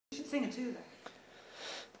Sing it too then.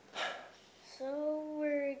 So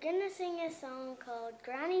we're gonna sing a song called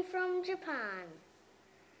Granny from Japan.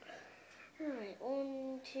 Alright,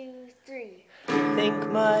 1, 2, 3. I think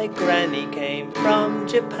my granny came from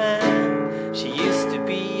Japan. She used to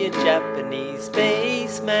be a Japanese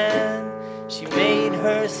spaceman. She made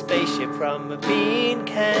her spaceship from a bean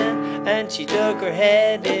can, and she dug her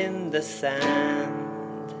head in the sand.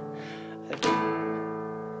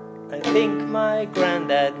 I think my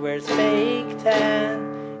granddad wears fake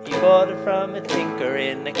tan. He bought it from a tinker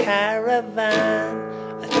in a caravan.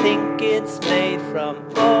 I think it's made from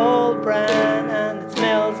old bran, and it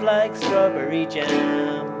smells like strawberry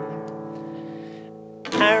jam.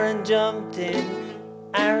 Aaron jumped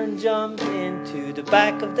into the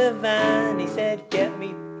back of the van. He said, get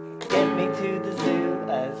me to the zoo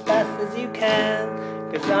as fast as you can,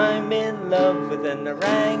 'cause I'm in love with an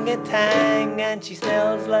orangutan, and she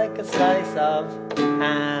smells like a slice of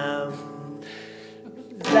ham.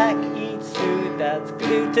 Zach eats food that's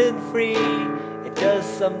gluten-free. It does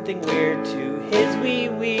something weird to his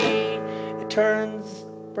wee-wee. It turns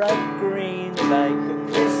bright green like a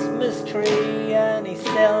Christmas tree, and he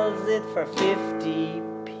sells it for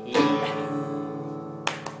 50p.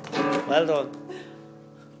 Well done.